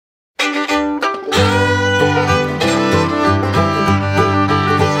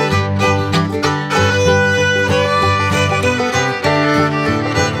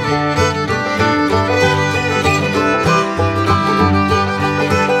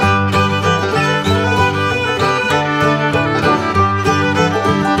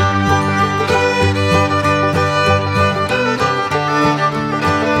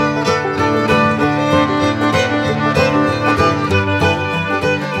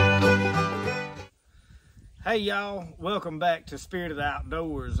Hey y'all, welcome back to Spirit of the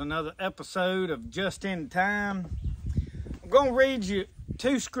Outdoors, another episode of Just in Time. I'm going to read you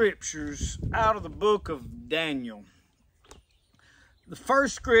two scriptures out of the book of Daniel. The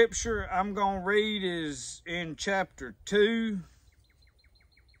first scripture I'm going to read is in chapter 2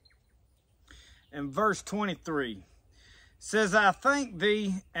 and verse 23. It says, I thank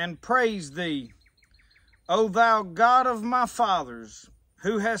thee and praise thee, O thou God of my fathers,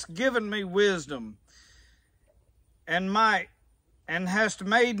 who hast given me wisdom and might, and hast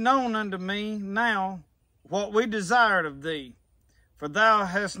made known unto me now what we desired of thee. For thou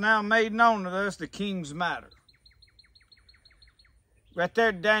hast now made known to us the king's matter. Right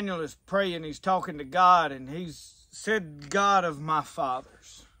there, Daniel is praying. He's talking to God, and he's said, God of my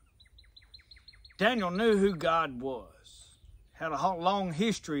fathers. Daniel knew who God was. Had a long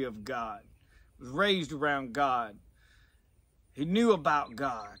history of God. Was raised around God. He knew about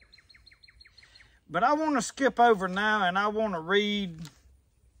God. But I want to skip over now and I want to read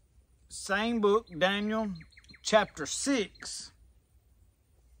same book, Daniel, chapter 6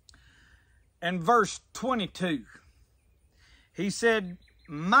 and verse 22. He said,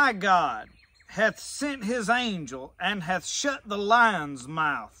 My God hath sent his angel and hath shut the lion's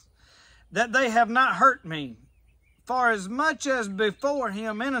mouth, that they have not hurt me. For as much as before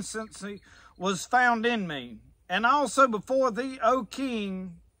him innocency was found in me, and also before thee, O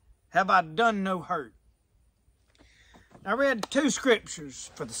king, have I done no hurt. I read two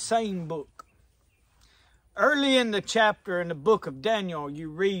scriptures for the same book. Early in the chapter in the book of Daniel, you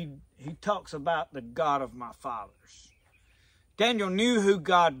read, he talks about the God of my fathers. Daniel knew who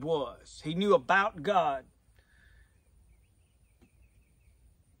God was. He knew about God.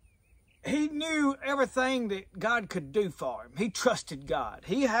 He knew everything that God could do for him. He trusted God.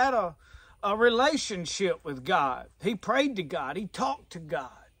 He had a relationship with God. He prayed to God. He talked to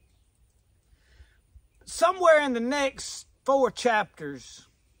God. Somewhere in the next 4 chapters,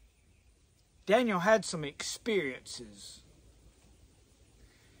 Daniel had some experiences.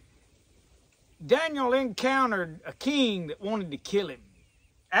 Daniel encountered a king that wanted to kill him.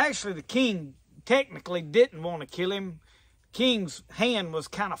 Actually, the king technically didn't want to kill him. The king's hand was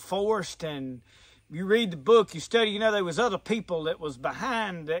kind of forced, and you read the book, you study, you know there was other people that was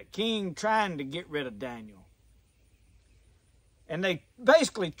behind that king trying to get rid of Daniel. And they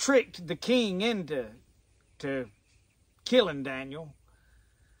basically tricked the king into killing Daniel.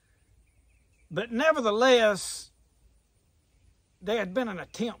 But nevertheless, there had been an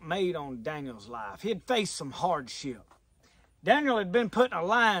attempt made on Daniel's life. He had faced some hardship. Daniel had been put in a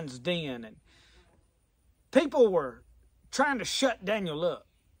lion's den, and people were trying to shut Daniel up.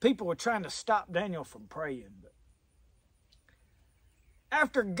 People were trying to stop Daniel from praying. But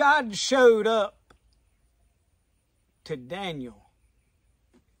after God showed up to Daniel,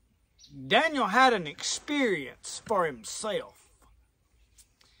 Daniel had an experience for himself.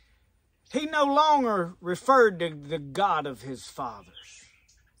 He no longer referred to the God of his fathers.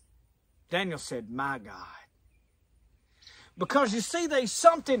 Daniel said, my God. Because you see, there's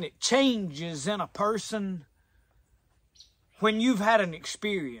something that changes in a person when you've had an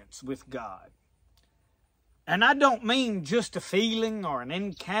experience with God. And I don't mean just a feeling or an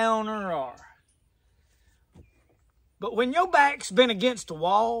encounter, but when your back's been against a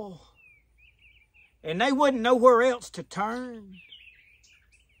wall, and they wouldn't know where else to turn,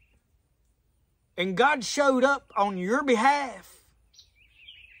 and God showed up on your behalf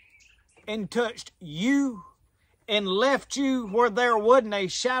and touched you and left you where there wasn't a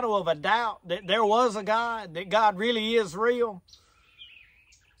shadow of a doubt that there was a God, that God really is real,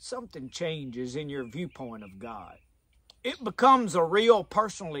 something changes in your viewpoint of God. It becomes a real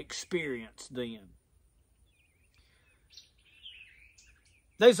personal experience then.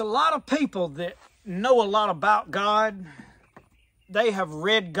 There's a lot of people that know a lot about God. They have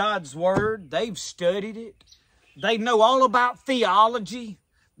read God's Word. They've studied it. They know all about theology.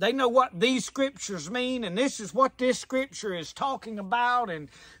 They know what these scriptures mean, and this is what this scripture is talking about, and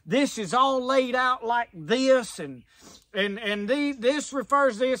this is all laid out like this, and this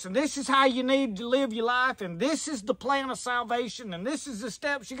refers to this, and this is how you need to live your life, and this is the plan of salvation, and this is the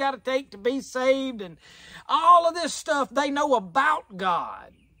steps you got to take to be saved, and all of this stuff they know about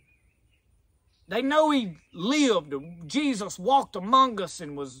God. They know he lived. Jesus walked among us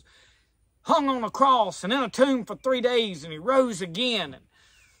and was hung on a cross and in a tomb for 3 days, and he rose again. And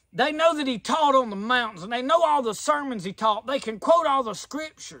they know that he taught on the mountains, and they know all the sermons he taught. They can quote all the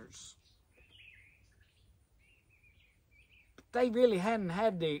scriptures. But they really hadn't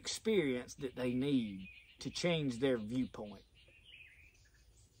had the experience that they need to change their viewpoint.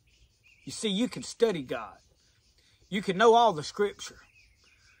 You see, you can study God. You can know all the scripture.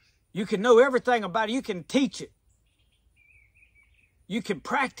 You can know everything about it. You can teach it. You can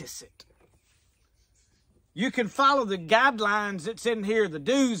practice it. You can follow the guidelines that's in here, the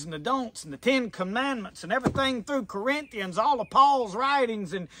do's and the don'ts and the 10 commandments and everything through Corinthians, all of Paul's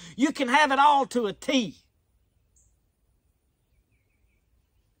writings, and you can have it all to a T.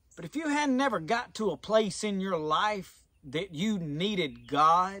 But if you had never got to a place in your life that you needed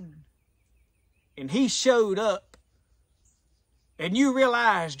God, and He showed up, and you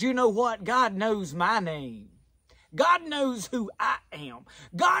realized, you know what? God knows my name. God knows who I am.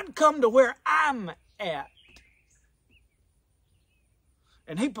 God come to where I'm at.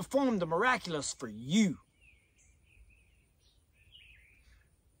 And He performed the miraculous for you.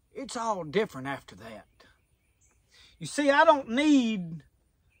 It's all different after that. You see, I don't need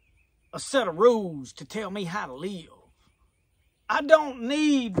a set of rules to tell me how to live. I don't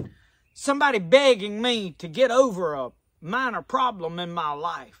need somebody begging me to get over a minor problem in my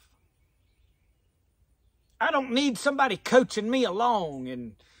life. I don't need somebody coaching me along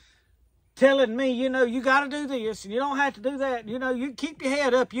and telling me, you know, you got to do this and you don't have to do that. You know, you keep your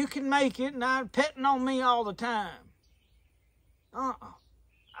head up, you can make it, and I'm petting on me all the time.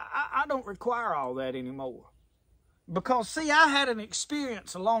 I don't require all that anymore. Because, see, I had an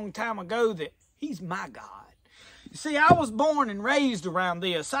experience a long time ago that He's my God. You see, I was born and raised around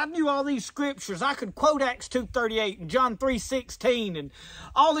this. I knew all these scriptures. I could quote Acts 2:38 and John 3:16 and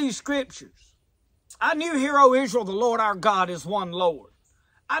all these scriptures. I knew, Hear, O Israel, the Lord our God is one Lord.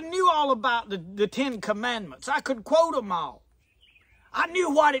 I knew all about the 10 commandments. I could quote them all. I knew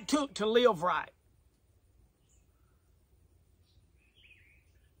what it took to live right.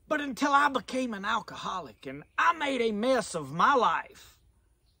 But until I became an alcoholic and I made a mess of my life,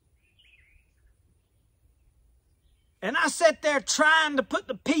 and I sat there trying to put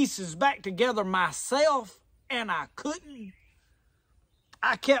the pieces back together myself, and I couldn't.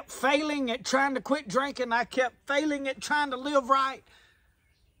 I kept failing at trying to quit drinking. I kept failing at trying to live right.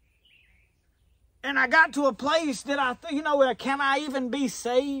 And I got to a place that I think, you know, can I even be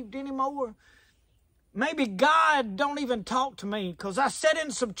saved anymore? Maybe God don't even talk to me, because I sat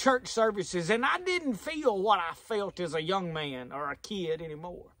in some church services and I didn't feel what I felt as a young man or a kid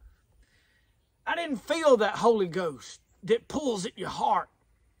anymore. I didn't feel that Holy Ghost that pulls at your heart.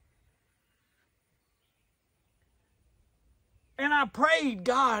 And I prayed,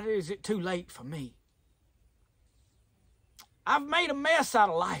 God, is it too late for me? I've made a mess out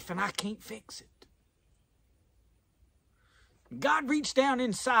of life and I can't fix it. God reached down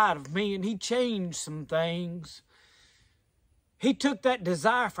inside of me and He changed some things. He took that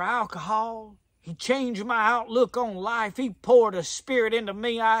desire for alcohol. He changed my outlook on life. He poured a spirit into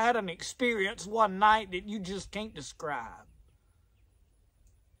me. I had an experience one night that you just can't describe.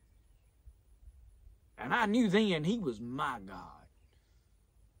 And I knew then He was my God.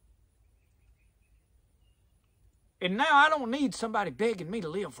 And now I don't need somebody begging me to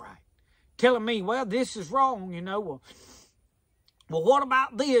live right. Telling me, well, this is wrong, you know. Well, what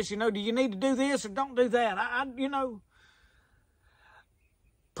about this? You know, do you need to do this or don't do that? You know,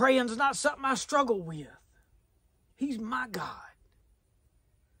 praying's not something I struggle with. He's my God.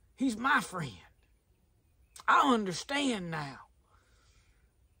 He's my friend. I understand now.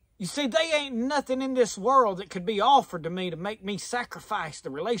 You see, they ain't nothing in this world that could be offered to me to make me sacrifice the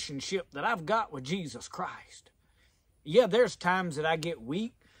relationship that I've got with Jesus Christ. Yeah, there's times that I get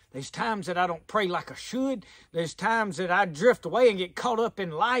weak. There's times that I don't pray like I should. There's times that I drift away and get caught up in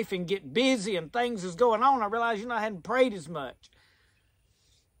life and get busy and things is going on. I realize, you know, I hadn't prayed as much.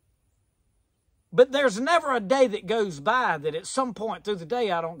 But there's never a day that goes by that at some point through the day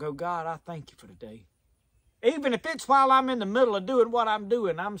I don't go, God, I thank you for today. Even if it's while I'm in the middle of doing what I'm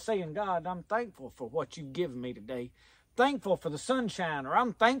doing, I'm saying, God, I'm thankful for what you've given me today. Thankful for the sunshine, or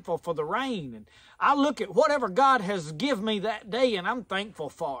I'm thankful for the rain. And I look at whatever God has given me that day and I'm thankful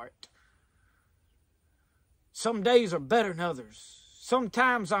for it. Some days are better than others.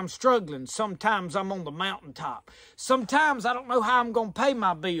 Sometimes I'm struggling. Sometimes I'm on the mountaintop. Sometimes I don't know how I'm going to pay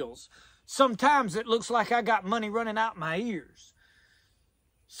my bills. Sometimes it looks like I got money running out my ears.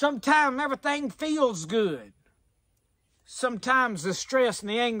 Sometimes everything feels good. Sometimes the stress and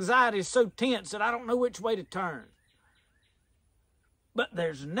the anxiety is so tense that I don't know which way to turn. But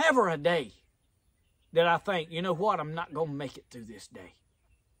there's never a day that I think, you know what, I'm not going to make it through this day.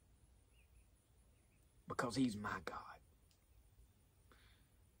 Because He's my God.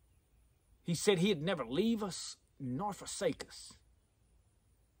 He said He'd never leave us nor forsake us.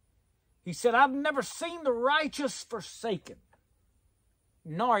 He said, I've never seen the righteous forsaken,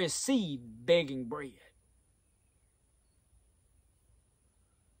 nor his seed begging bread.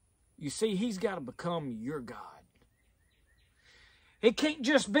 You see, He's got to become your God. It can't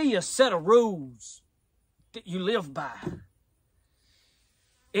just be a set of rules that you live by.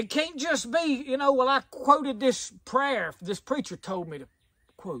 It can't just be, you know, well, I quoted this prayer this preacher told me to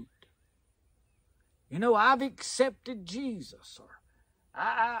quote. You know, I've accepted Jesus, or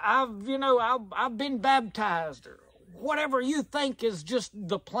I've been baptized, or whatever you think is just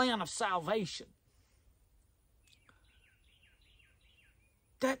the plan of salvation.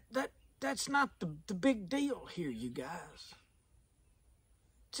 That's not the big deal here, you guys.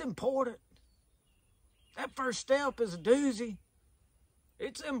 It's important. That first step is a doozy.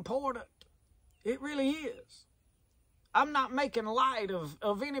 It's important. It really is. I'm not making light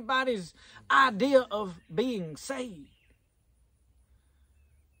of anybody's idea of being saved.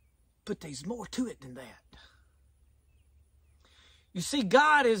 But there's more to it than that. You see,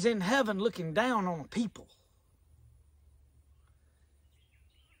 God is in heaven looking down on a people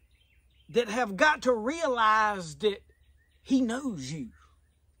that have got to realize that He knows you.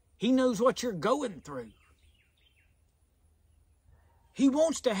 He knows what you're going through. He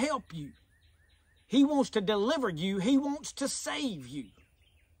wants to help you. He wants to deliver you. He wants to save you.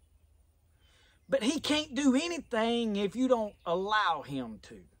 But He can't do anything if you don't allow Him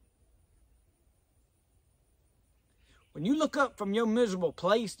to. When you look up from your miserable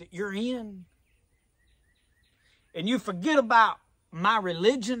place that you're in, and you forget about my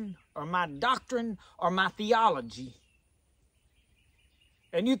religion or my doctrine or my theology,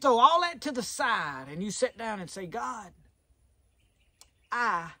 and you throw all that to the side and you sit down and say, God,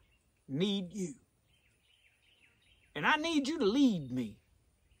 I need you. And I need you to lead me.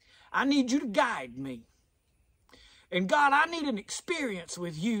 I need you to guide me. And God, I need an experience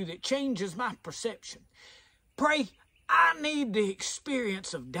with you that changes my perception. Pray, I need the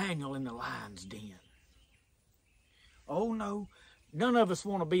experience of Daniel in the lion's den. Oh no, none of us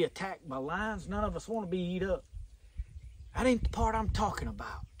want to be attacked by lions. None of us want to be eat up. That ain't the part I'm talking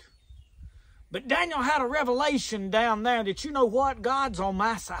about. But Daniel had a revelation down there that, you know what? God's on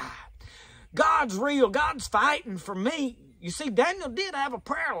my side. God's real. God's fighting for me. You see, Daniel did have a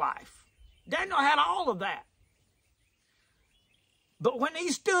prayer life. Daniel had all of that. But when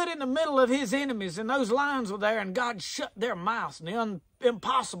he stood in the middle of his enemies and those lions were there and God shut their mouths and the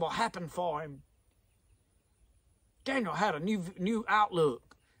impossible happened for him, Daniel had a new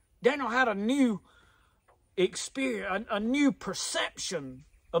outlook. Daniel had a new experience, a new perception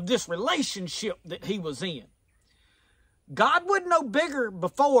of this relationship that he was in. God wasn't no bigger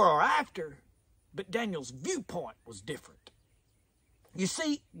before or after, but Daniel's viewpoint was different. You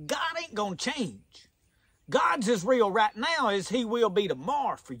see, God ain't going to change. God's as real right now as He will be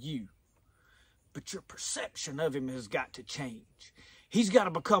tomorrow for you. But your perception of Him has got to change. He's got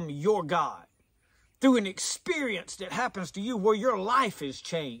to become your God through an experience that happens to you where your life is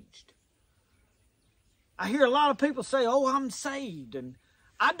changed. I hear a lot of people say, oh, I'm saved, and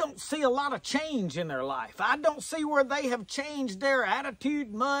I don't see a lot of change in their life. I don't see where they have changed their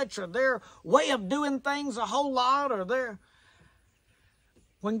attitude much or their way of doing things a whole lot or their...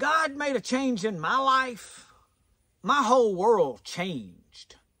 When God made a change in my life, my whole world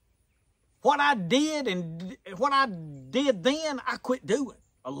changed. What I did and what I did then, I quit doing.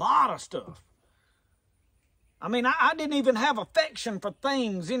 A lot of stuff. I mean, I didn't even have affection for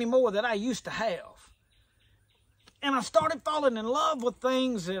things anymore that I used to have. And I started falling in love with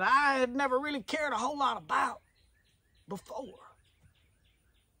things that I had never really cared a whole lot about before.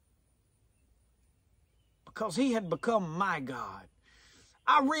 Because He had become my God.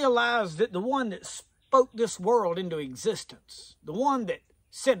 I realized that the one that spoke this world into existence, the one that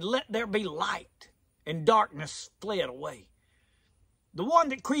said, let there be light, and darkness fled away, the one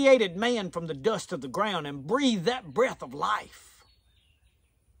that created man from the dust of the ground and breathed that breath of life,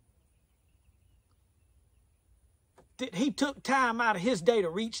 that He took time out of His day to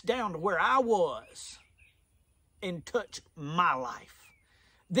reach down to where I was and touch my life,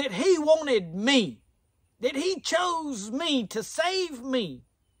 that He wanted me, that He chose me to save me.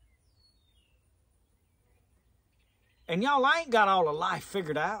 And y'all, I ain't got all of life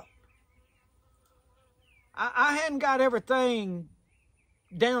figured out. I hadn't got everything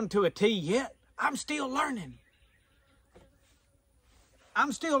down to a T yet. I'm still learning.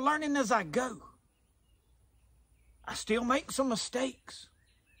 I'm still learning as I go. I still make some mistakes.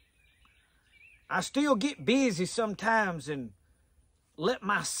 I still get busy sometimes and let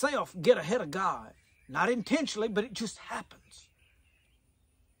myself get ahead of God. Not intentionally, but it just happens.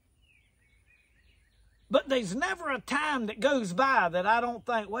 But there's never a time that goes by that I don't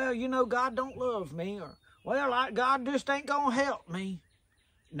think, well, you know, God don't love me, or, well, God just ain't going to help me.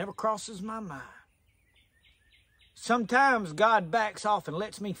 It never crosses my mind. Sometimes God backs off and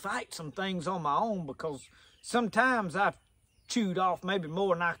lets me fight some things on my own because sometimes I've chewed off maybe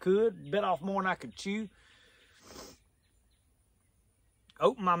more than I could, bit off more than I could chew.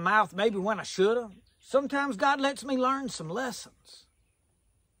 Opened my mouth maybe when I should have. Sometimes God lets me learn some lessons.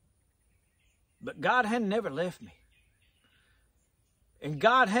 But God had never left me. And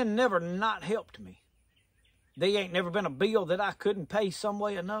God had never not helped me. There ain't never been a bill that I couldn't pay some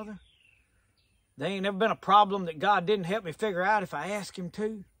way or another. There ain't never been a problem that God didn't help me figure out if I asked Him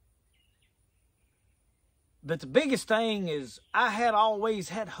to. But the biggest thing is I had always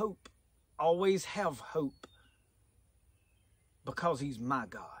had hope. Always have hope. Because He's my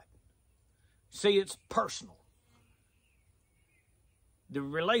God. See, it's personal. The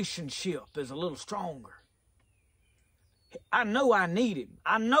relationship is a little stronger. I know I need Him.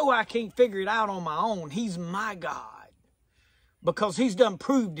 I know I can't figure it out on my own. He's my God. Because He's done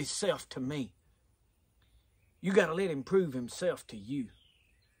proved Himself to me. You got to let Him prove Himself to you.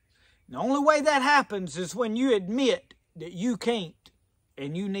 The only way that happens is when you admit that you can't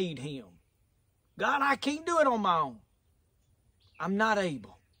and you need Him. God, I can't do it on my own. I'm not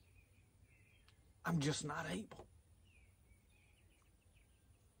able. I'm just not able.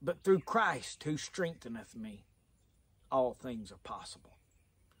 But through Christ who strengtheneth me, all things are possible.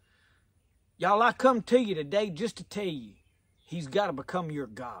 Y'all, I come to you today just to tell you, He's got to become your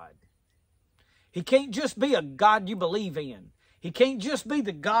God. He can't just be a God you believe in. He can't just be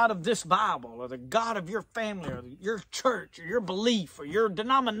the God of this Bible or the God of your family or your church or your belief or your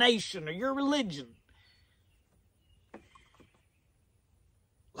denomination or your religion.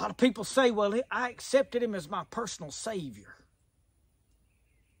 A lot of people say, well, I accepted Him as my personal Savior.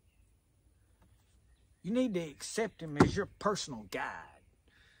 You need to accept Him as your personal guide,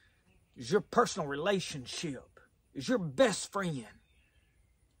 as your personal relationship, as your best friend,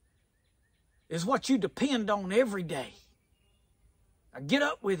 is what you depend on every day. I get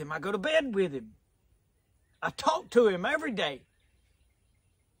up with Him. I go to bed with Him. I talk to Him every day.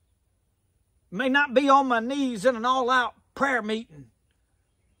 May not be on my knees in an all-out prayer meeting,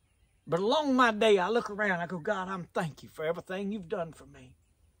 but along my day, I look around, I go, God, I'm thank you for everything You've done for me.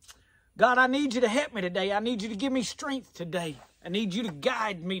 God, I need You to help me today. I need You to give me strength today. I need You to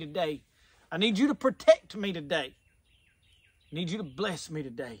guide me today. I need You to protect me today. I need You to bless me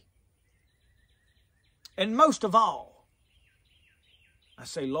today. And most of all, I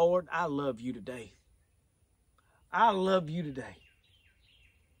say, Lord, I love You today. I love You today.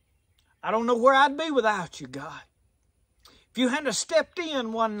 I don't know where I'd be without You, God. If You hadn't stepped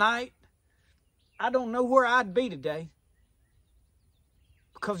in one night, I don't know where I'd be today.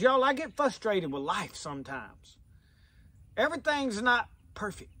 Because, y'all, I get frustrated with life sometimes. Everything's not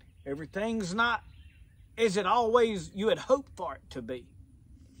perfect. Everything's not as it always you had hoped for it to be.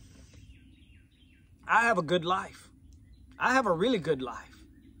 I have a good life. I have a really good life.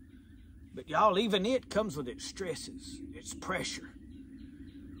 But, y'all, even it comes with its stresses, its pressure.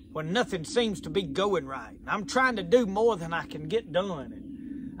 When nothing seems to be going right. I'm trying to do more than I can get done.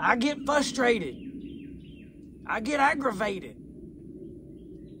 And I get frustrated. I get aggravated.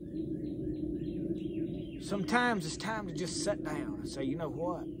 Sometimes it's time to just sit down and say, you know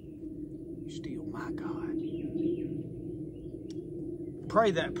what? You're still my God.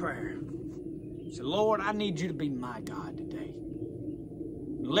 Pray that prayer. Say, Lord, I need You to be my God today.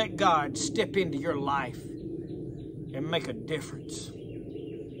 Let God step into your life and make a difference.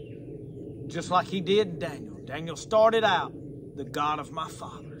 Just like He did in Daniel. Daniel started out the God of my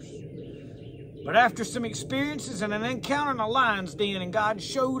fathers. But after some experiences and an encounter in a lion's den and God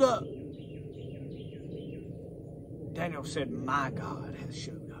showed up, Daniel said, my God has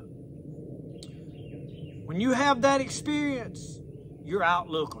showed up. When you have that experience, your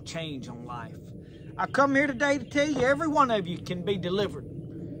outlook will change on life. I come here today to tell you, every one of you can be delivered.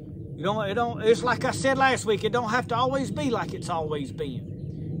 It's like I said last week, it don't have to always be like it's always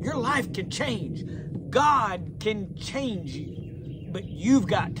been. Your life can change. God can change you, but you've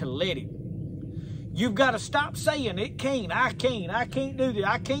got to let Him. You've got to stop saying, I can't do this,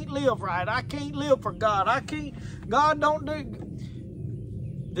 I can't live right, I can't live for God, God don't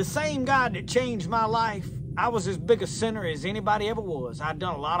do. The same God that changed my life, I was as big a sinner as anybody ever was. I'd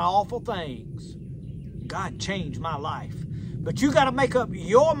done a lot of awful things. God changed my life. But you got to make up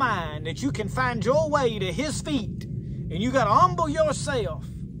your mind that you can find your way to His feet, and you got to humble yourself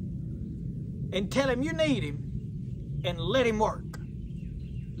and tell Him you need Him and let Him work.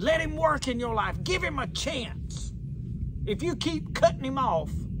 Let Him work in your life. Give Him a chance. If you keep cutting Him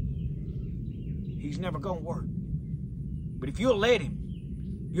off, He's never going to work. But if you'll let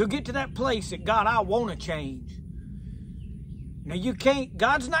Him, you'll get to that place that, God, I want to change. Now, you can't,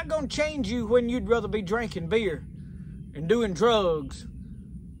 God's not going to change you when you'd rather be drinking beer and doing drugs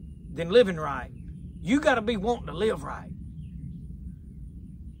than living right. You got to be wanting to live right.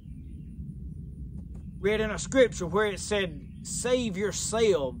 read in a scripture where it said, save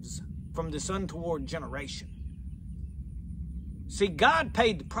yourselves from this untoward generation. See, God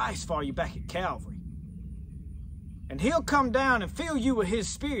paid the price for you back at Calvary. And he'll come down and fill you with his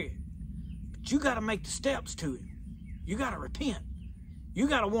Spirit. But you got to make the steps to it. You got to repent. You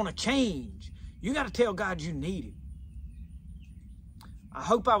got to want to change. You got to tell God you need it. I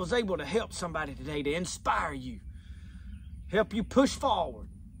hope I was able to help somebody today, to inspire you, help you push forward.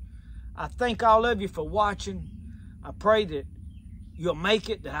 I thank all of you for watching. I pray that you'll make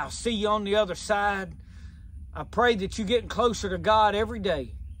it, that I'll see you on the other side. I pray that you're getting closer to God every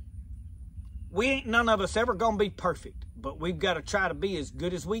day. We ain't none of us ever going to be perfect, but we've got to try to be as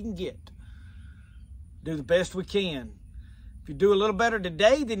good as we can get. Do the best we can. If you do a little better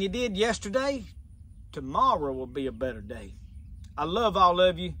today than you did yesterday, tomorrow will be a better day. I love all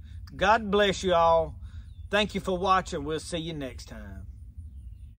of you. God bless you all. Thank you for watching. We'll see you next time.